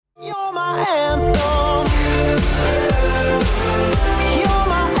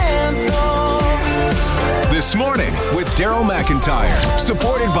Daryl McIntyre.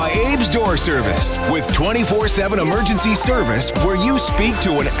 Supported by Abe's Door Service with 24/7 emergency service where you speak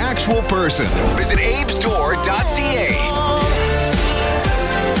to an actual person. Visit abesdoor.ca.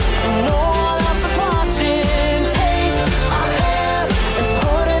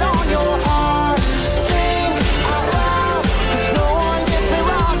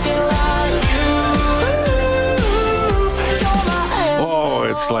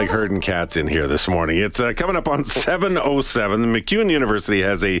 It's like herding cats in here this morning. It's coming up on 7:07. The MacEwan University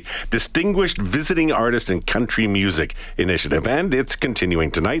has a Distinguished Visiting Artist in Country Music initiative, and it's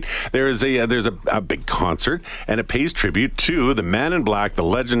continuing tonight. There's a big concert, and it pays tribute to the man in black, the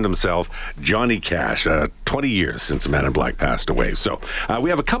legend himself, Johnny Cash. 20 years since the man in black passed away. So we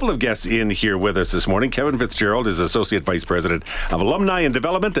have a couple of guests in here with us this morning. Kevin Fitzgerald is Associate Vice President of Alumni and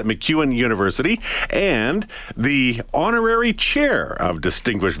Development at MacEwan University, and the Honorary Chair of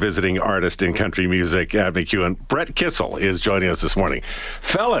Distinguished Visiting Artist in Country Music at MacEwan, Brett Kissel, is joining us this morning.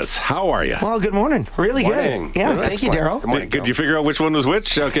 Fellas, how are you? Well, good morning. Really good. Yeah, thank you, Daryl. Good morning. Could you figure out which one was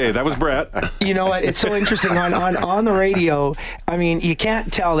which? Okay, that was Brett. You know what? It's so interesting. On the radio, I mean, you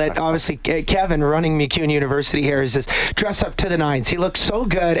can't tell that obviously Kevin running MacEwan University here is just dressed up to the nines. He looks so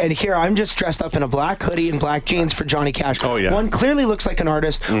good. And here I'm just dressed up in a black hoodie and black jeans for Johnny Cash. Oh, yeah. One clearly looks like an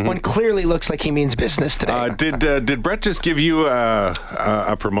artist. Mm-hmm. One clearly looks like he means business today. Did Brett just give you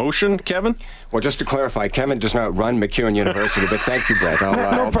a promotion, Kevin? Well, just to clarify, Kevin does not run MacEwan University, but thank you, Brett.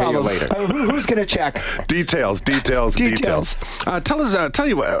 I'll pay you later. Who's going to check? Details. Tell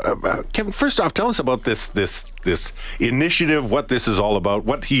you what, Kevin, first off, tell us about this initiative, what this is all about,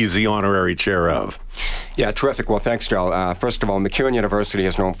 what he's the honorary chair of. Yeah, terrific. Well, thanks, Daryl. First of all, MacEwan University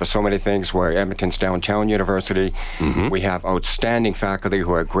is known for so many things. We're Edmonton's downtown university. Mm-hmm. We have outstanding faculty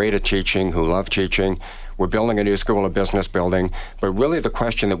who are great at teaching, who love teaching. We're building a new School of Business building. But really the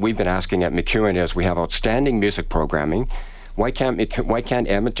question that we've been asking at MacEwan is we have outstanding music programming. Why can't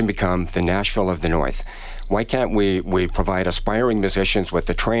Edmonton become the Nashville of the North? Why can't we provide aspiring musicians with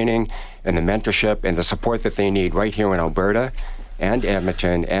the training and the mentorship and the support that they need right here in Alberta and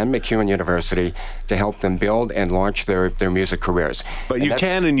Edmonton and MacEwan University to help them build and launch their music careers? But you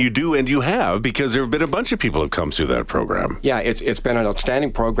can and you do and you have, because there have been a bunch of people who have come through that program. Yeah, it's been an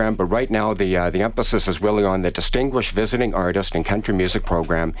outstanding program, but right now the emphasis is really on the Distinguished Visiting Artist in Country Music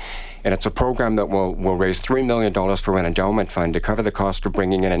program. And it's a program that will raise $3 million for an endowment fund to cover the cost of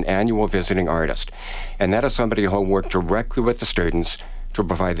bringing in an annual visiting artist. And that is somebody who will work directly with the students to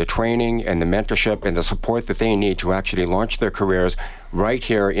provide the training and the mentorship and the support that they need to actually launch their careers right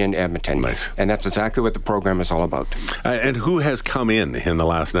here in Edmonton. Nice. And that's exactly what the program is all about. And who has come in the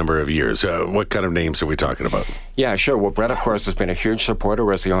last number of years? What kind of names are we talking about? Yeah, sure. Well, Brett, of course, has been a huge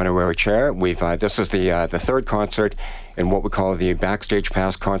supporter as the honorary chair. This is the third concert in what we call the Backstage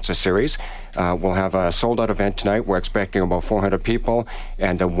Pass concert series. We'll have a sold-out event tonight. We're expecting about 400 people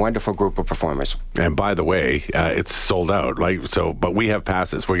and a wonderful group of performers. And by the way, it's sold out, right? But we have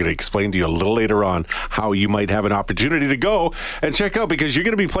passes. We're going to explain to you a little later on how you might have an opportunity to go and check out, because you're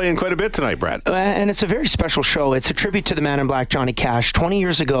going to be playing quite a bit tonight, Brett. And it's a very special show. It's a tribute to the man in black, Johnny Cash. 20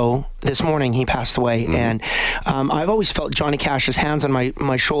 years ago, this morning, he passed away. Mm-hmm. And I've always felt Johnny Cash's hands on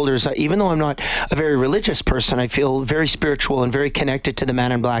my shoulders. Even though I'm not a very religious person, I feel very spiritual and very connected to the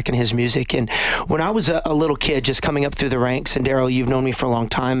man in black and his music. And when I was a little kid, just coming up through the ranks, and Daryl, you've known me for a long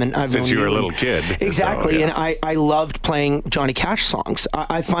time, and I've since you were a little kid. Exactly. So, yeah. And I loved playing Johnny Cash songs.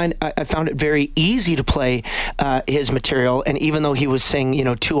 I found it very easy to play his material, and even though he was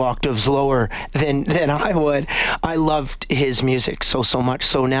sing 2 octaves lower than I would, I loved his music so much.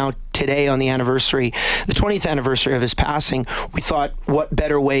 So now today, on the 20th anniversary of his passing, we thought what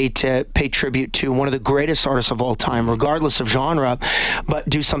better way to pay tribute to one of the greatest artists of all time, regardless of genre, but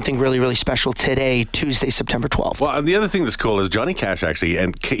do something really, really special today, Tuesday, September 12th. Well, and the other thing that's cool is Johnny Cash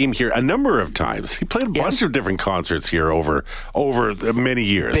actually came here a number of times. He played a bunch of different concerts here over many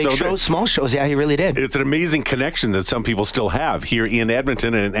years. Big shows, small shows, yeah, he really did. It's an amazing connection that some people still have here in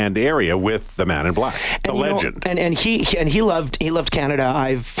Edmonton and area with the man in black, the legend. And he loved Canada.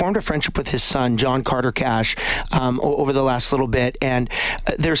 I've formed a friendship with his son, John Carter Cash, over the last little bit, and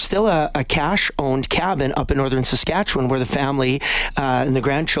there's still a Cash-owned cabin up in northern Saskatchewan where the family and the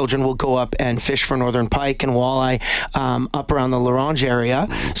grandchildren will go up and fish for northern pike and walleye up around the Larange area.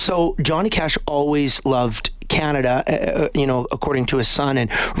 So Johnny Cash always loved Canada, according to his son.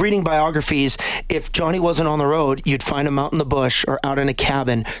 And reading biographies, if Johnny wasn't on the road, you'd find him out in the bush or out in a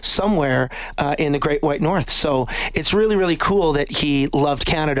cabin somewhere in the Great White North. So it's really, really cool that he loved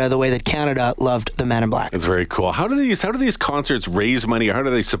Canada the way that Canada loved the man in black. It's very cool. How do these concerts raise money, or how do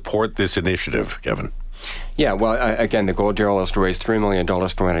they support this initiative, Kevin? Yeah, well, again, the goal, Daryl, is to raise $3 million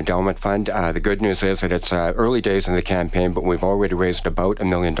for an endowment fund. The good news is that it's early days in the campaign, but we've already raised about $1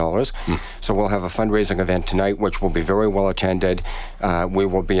 million. So we'll have a fundraising event tonight, which will be very well attended. We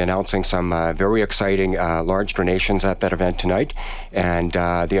will be announcing some very exciting large donations at that event tonight. And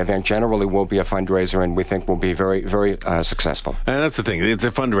the event generally will be a fundraiser, and we think will be very, very successful. And that's the thing. It's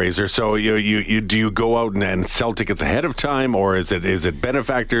a fundraiser. So do you go out and sell tickets ahead of time, or is it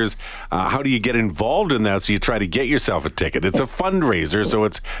benefactors? How do you get involved in that? So you try to get yourself a ticket. It's a fundraiser, so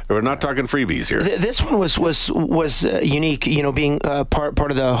we're not talking freebies here. This one was unique, being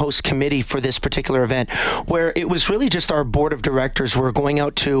part of the host committee for this particular event, where it was really just our board of directors. We're going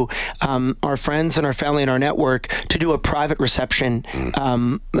out to our friends and our family and our network to do a private reception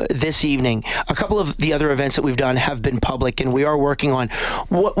this evening. A couple of the other events that we've done have been public, and we are working on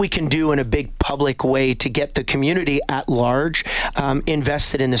what we can do in a big public way to get the community at large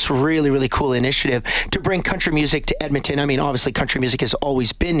invested in this really, really cool initiative to bring country music to Edmonton. I mean, obviously, country music has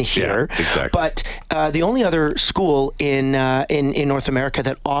always been here, exactly. But the only other school in North America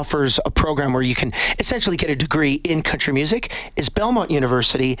that offers a program where you can essentially get a degree in country music is Belmont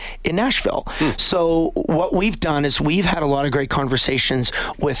University in Nashville. So what we've done is we've had a lot of great conversations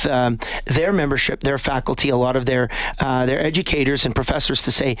with their membership, their faculty, a lot of their educators and professors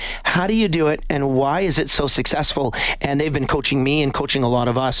to say, how do you do it and why is it so successful? And they've been coaching me and coaching a lot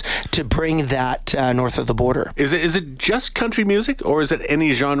of us to bring that north of the border. Is it just country music, or is it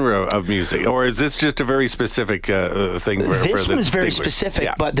any genre of music, or is this just a very specific thing? This one is very specific,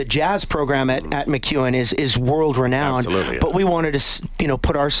 but the jazz program at MacEwan is world renowned. Absolutely, but we wanted to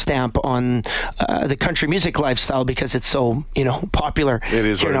put our stamp on the country music lifestyle because it's so popular here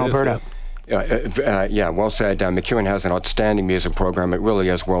in Alberta. Well said. MacEwan has an outstanding music program. It really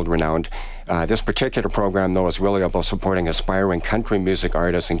is world-renowned. This particular program, though, is really about supporting aspiring country music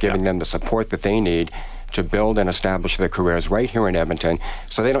artists and giving them the support that they need to build and establish their careers right here in Edmonton,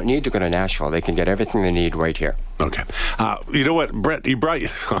 so they don't need to go to Nashville. They can get everything they need right here. Okay. You know what, Brett, you brought...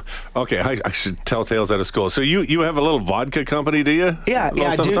 Okay, I should tell tales out of school. So you have a little vodka company, do you? Yeah,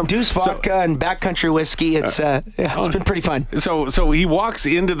 Tues vodka and backcountry whiskey. It's been pretty fun. So he walks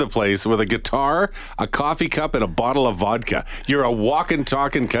into the place with a guitar, a coffee cup, and a bottle of vodka. You're a walking,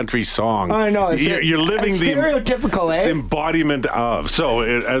 talking country song. I know. You're living the stereotypical, embodiment of. So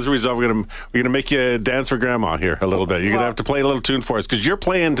as a result, we're gonna make you dance for Grandma here a little bit. You're gonna have to play a little tune for us because you're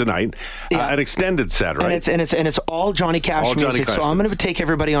playing tonight, an extended set, right? And it's all Johnny Cash music. So I'm going to take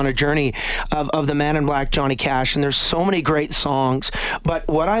everybody on a journey of the Man in Black, Johnny Cash, and there's so many great songs. But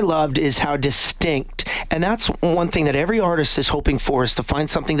what I loved is how distinct, and that's one thing that every artist is hoping for, is to find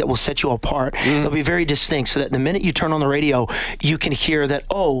something that will set you apart. They'll be very distinct, so that the minute you turn on the radio, you can hear that,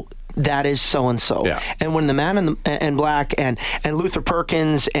 that is so-and-so. Yeah. And when the Man in Black and Luther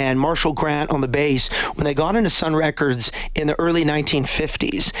Perkins and Marshall Grant on the bass, when they got into Sun Records in the early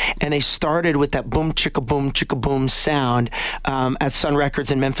 1950s, and they started with that boom chicka boom sound at Sun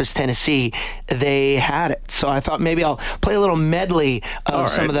Records in Memphis, Tennessee, they had it. So I thought maybe I'll play a little medley of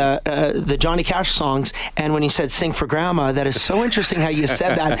some of the Johnny Cash songs. And when he said "Sing for Grandma," that is so interesting how you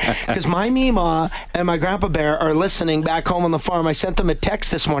said that, because my Meemaw and my Grandpa Bear are listening back home on the farm. I sent them a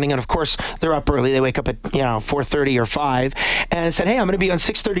text this morning, and of course they're up early. They wake up at 4:30 or 5, and said, "Hey, I'm going to be on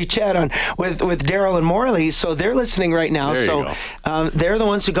 6:30 Ched with Daryl and Morley." So they're listening right now. They're the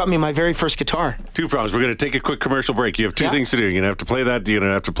ones who got me my very first guitar. Two problems. We're going to take a quick commercial break. You have two things to do. You're going to have to play that. You're going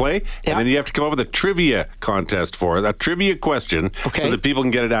to have to play, and then you have to come up with a trivia contest for it, a trivia question, so that people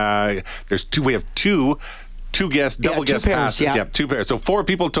can get it. We have two guests, double guest passes. Yeah, 2 pairs. So 4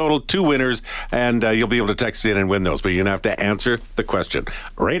 people total, 2 winners, and you'll be able to text in and win those. But you're going to have to answer the question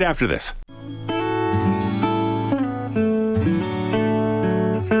right after this.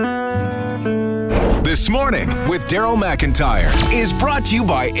 This Morning with Daryl McIntyre is brought to you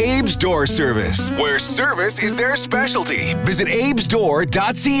by Abe's Door Service, where service is their specialty. Visit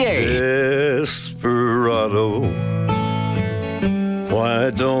abesdoor.ca. Desperado, why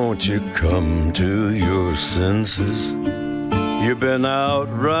don't you come to your senses? You've been out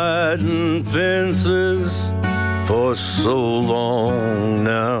riding fences for so long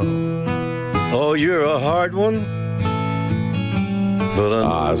now. Oh, you're a hard one.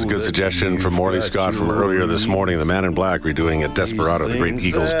 It's a good suggestion from Morley Scott from earlier this morning. The Man in Black redoing a Desperado, the great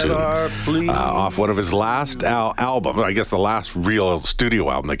Eagles tune, off one of his last album. I guess the last real studio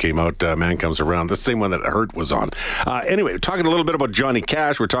album that came out, Man Comes Around, the same one that Hurt was on. Anyway, talking a little bit about Johnny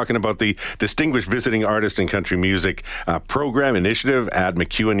Cash. We're talking about the Distinguished Visiting Artist in Country Music program initiative at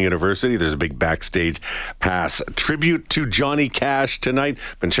MacEwan University. There's a big Backstage Pass tribute to Johnny Cash tonight.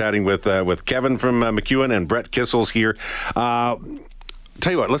 Been chatting with Kevin from MacEwan and Brett Kissel's here.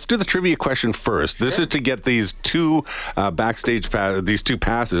 tell you what, let's do the trivia question first. This is to get these two two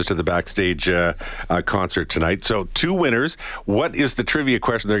passes to the Backstage concert tonight. So 2 winners. What is the trivia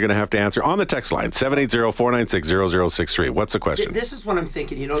question they're going to have to answer on the text line 780-496-0063? What's the question? This is what I'm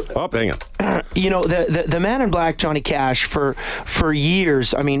thinking. Oh, hang on. The man in black, Johnny Cash, for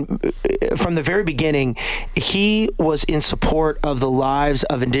years, I mean, from the very beginning, he was in support of the lives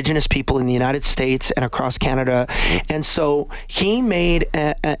of Indigenous people in the United States and across Canada. And so he made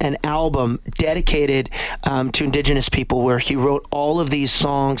an album dedicated to Indigenous people where he wrote all of these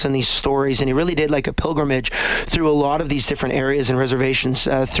songs and these stories, and he really did like a pilgrimage through a lot of these different areas and reservations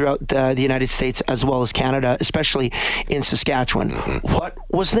throughout the United States as well as Canada, especially in Saskatchewan. What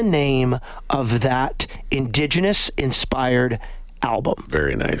was the name of that Indigenous-inspired album?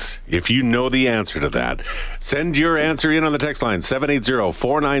 Very nice. If you know the answer to that, send your answer in on the text line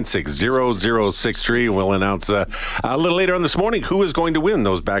 780-496-0063. We'll announce a little later on this morning who is going to win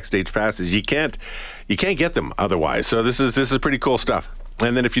those Backstage passes. You can't get them otherwise. So this is pretty cool stuff.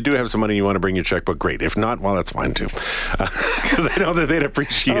 And then if you do have some money you want to bring your checkbook, great. If not, well, that's fine too. Because I know that they'd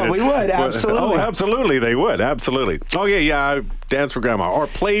appreciate it. Oh, we would, absolutely. Oh, absolutely, they would, absolutely. Oh, yeah, dance for Grandma. Or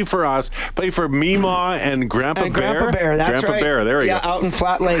play for us. Play for Meemaw and Grandpa Bear. Grandpa Bear, that's Grandpa right. Bear, there we go. Yeah, out in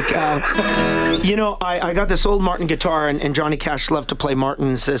Flat Lake. I got this old Martin guitar, and Johnny Cash loved to play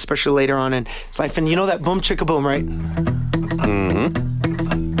Martins, especially later on in his life. And you know that boom chicka boom, right? Mm-hmm.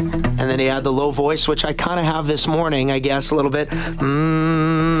 And then he had the low voice, which I kind of have this morning, I guess, a little bit.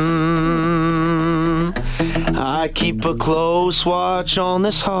 I keep a close watch on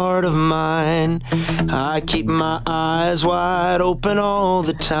this heart of mine. I keep my eyes wide open all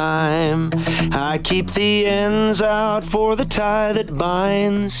the time. I keep the ends out for the tie that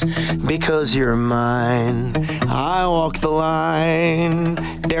binds. Because you're mine, I walk the line.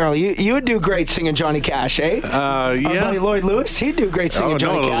 Daryl, you would do great singing Johnny Cash, eh? Yeah. Our buddy Lloyd Lewis, he'd do great singing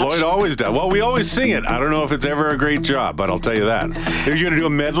Johnny Cash. Lloyd always does. Well, we always sing it. I don't know if it's ever a great job, but I'll tell you that. Are you going to do a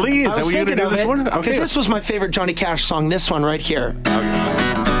medley? Is that what you're going to do this one? Okay. Because this was my favorite Johnny Cash song, this one right here.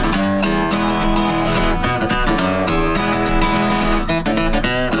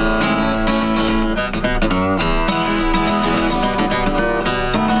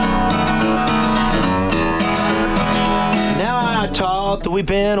 The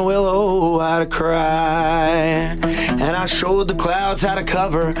weeping willow how to cry, and I showed the clouds how to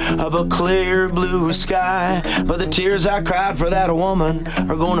cover up a clear blue sky. But the tears I cried for that woman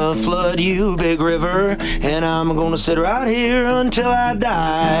are gonna flood you, big river, and I'm gonna sit right here until I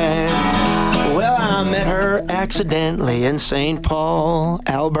die. Well, I met her accidentally in St. Paul,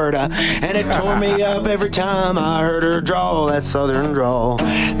 Alberta, and it tore me up every time I heard her drawl that southern drawl.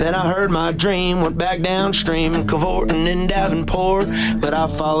 Then I heard my dream went back downstream, cavorting in Davenport, but I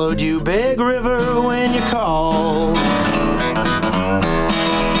followed you, big river, when you called.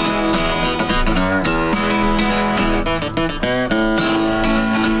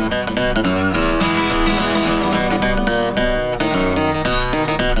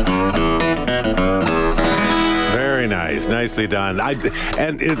 Nicely done.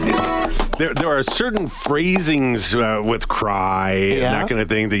 There are certain phrasings with cry and that kind of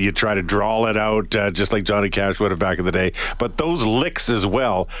thing that you try to drawl it out, just like Johnny Cash would have back in the day. But those licks as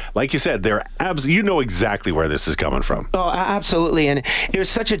well, like you said, they're you know exactly where this is coming from. Oh, absolutely. And it was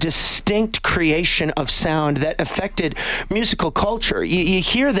such a distinct creation of sound that affected musical culture. You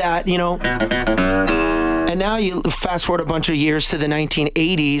hear that, and now you fast forward a bunch of years to the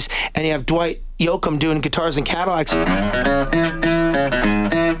 1980s, and you have Dwight Yoakam doing guitars and Cadillacs.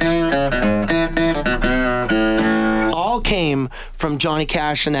 All came from Johnny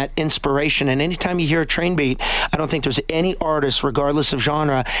Cash and that inspiration. And anytime you hear a train beat, I don't think there's any artist, regardless of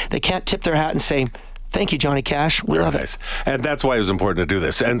genre, that can't tip their hat and say, thank you, Johnny Cash. We love it. And that's why it was important to do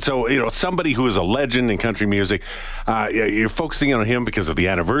this. And so, somebody who is a legend in country music, you're focusing on him because of the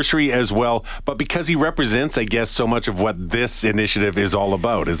anniversary as well, but because he represents, I guess, so much of what this initiative is all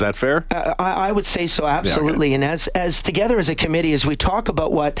about. Is that fair? I would say so, absolutely. Yeah, okay. And as together as a committee, as we talk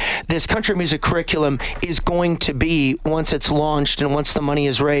about what this country music curriculum is going to be once it's launched and once the money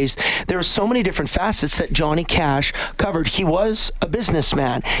is raised, there are so many different facets that Johnny Cash covered. He was a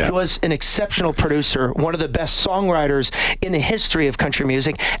businessman. Yeah. He was an exceptional producer, one of the best songwriters in the history of country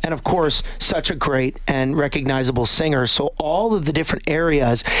music, and of course, such a great and recognizable singer. So all of the different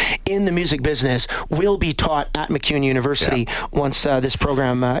areas in the music business will be taught at MacEwan University once this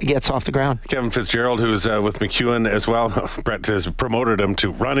program gets off the ground. Kevin Fitzgerald, who's with MacEwan as well, Brett has promoted him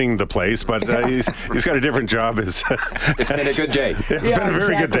to running the place, but he's got a different job. It's been a good day. It's been a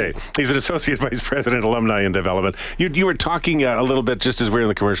very good day. He's an Associate Vice President, Alumni and Development. You were talking a little bit, just as we were in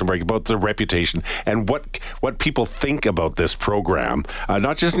the commercial break, about the reputation and what people think about this program,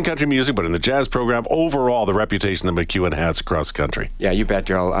 not just in country music, but in the jazz program, overall, the reputation that MacEwan has across the country. Yeah, you bet,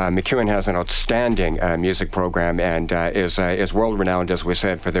 Joel. MacEwan has an outstanding music program and is world-renowned, as we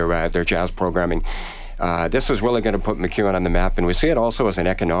said, for their jazz programming. This is really going to put MacEwan on the map, and we see it also as an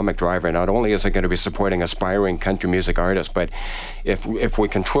economic driver. Not only is it going to be supporting aspiring country music artists, but if we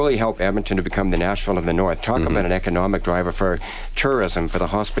can truly help Edmonton to become the Nashville of the North, talk about an economic driver for tourism, for the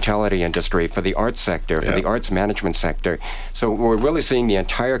hospitality industry, for the arts sector, for the arts management sector. So we're really seeing the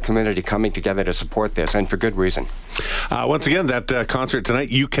entire community coming together to support this, and for good reason. Once again, that concert tonight,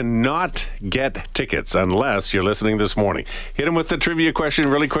 you cannot get tickets unless you're listening this morning. Hit him with the trivia question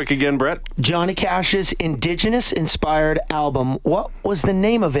really quick again, Brett. Johnny Cash's Indigenous-inspired album, what was the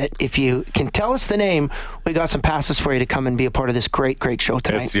name of it? If you can tell us the name, we got some passes for you to come and be a part of this great, great show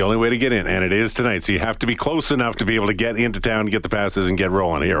tonight. It's the only way to get in, and it is tonight. So you have to be close enough to be able to get into town, get the passes, and get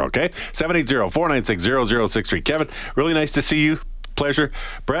rolling here, okay? 780-496-0063. Kevin, really nice to see you. Pleasure.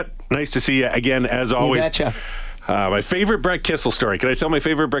 Brett, nice to see you again, as always. You betcha. My favorite Brett Kissel story. Can I tell my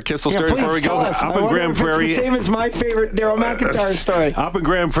favorite Brett Kissel story before we go? Up in Graham Prairie. It's the same as my favorite Daryl McIntyre story. Up in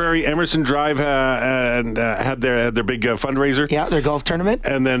Graham Prairie, Emerson Drive had their big fundraiser. Yeah, their golf tournament.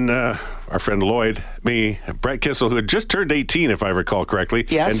 And then our friend Lloyd, me, Brett Kissel, who had just turned 18, if I recall correctly,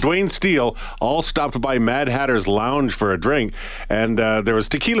 yes, and Dwayne Steele all stopped by Mad Hatter's Lounge for a drink, and there was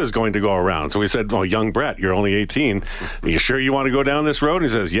tequilas going to go around. So we said, well, young Brett, you're only 18. Are you sure you want to go down this road? And he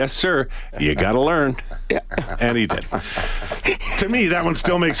says, yes, sir. You got to learn. Yeah. And he did. To me, that one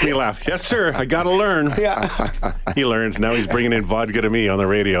still makes me laugh. Yes, sir. I got to learn. Yeah. He learned. Now he's bringing in vodka to me on the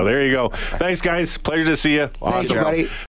radio. There you go. Thanks, guys. Pleasure to see you. Awesome. Thanks, buddy.